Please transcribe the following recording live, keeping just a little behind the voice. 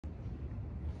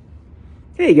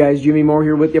Hey guys, Jimmy Moore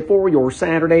here with you for your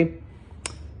Saturday.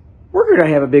 We're going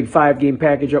to have a big 5-game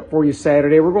package up for you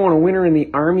Saturday. We're going to winner in the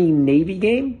Army-Navy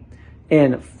game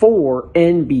and 4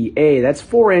 NBA. That's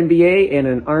 4 NBA and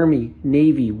an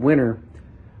Army-Navy winner.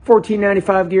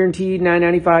 $14.95 guaranteed,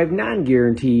 $9.95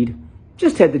 non-guaranteed.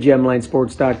 Just head to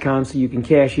GemlineSports.com so you can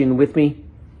cash in with me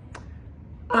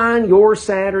on your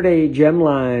Saturday,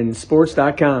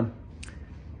 GemlineSports.com.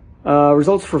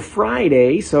 Results for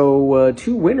Friday, so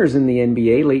 2 winners in the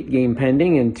NBA, late game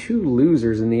pending, and 2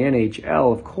 losers in the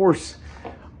NHL. Of course,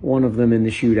 one of them in the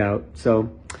shootout.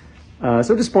 So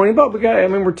disappointing, but we're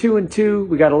 2-2.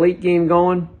 We got a late game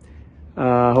going.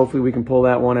 Hopefully we can pull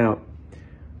that one out.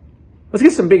 Let's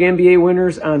get some big NBA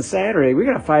winners on Saturday. We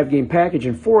got a 5-game package,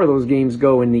 and 4 of those games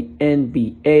go in the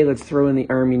NBA. Let's throw in the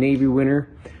Army-Navy winner.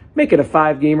 Make it a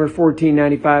 5-gamer,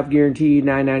 $14.95 guaranteed,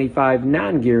 $9.95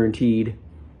 non-guaranteed.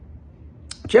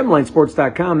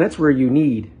 GemlineSports.com, that's where you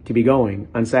need to be going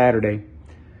on Saturday.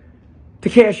 To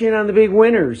cash in on the big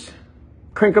winners,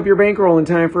 crank up your bankroll in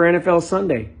time for NFL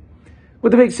Sunday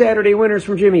with the big Saturday winners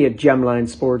from Jimmy at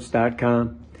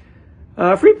GemlineSports.com.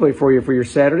 Free play for you for your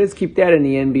Saturdays. Keep that in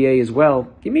the NBA as well.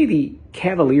 Give me the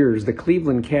Cavaliers, the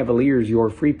Cleveland Cavaliers, your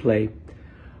free play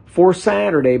for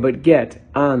Saturday, but get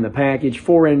on the package.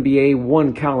 4 NBA,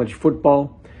 1 college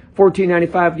football,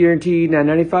 $14.95 guaranteed,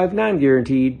 $9.95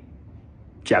 non-guaranteed.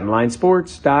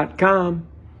 GemlineSports.com,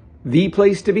 the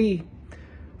place to be.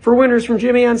 For winners from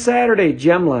Jimmy on Saturday,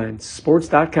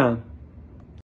 GemlineSports.com.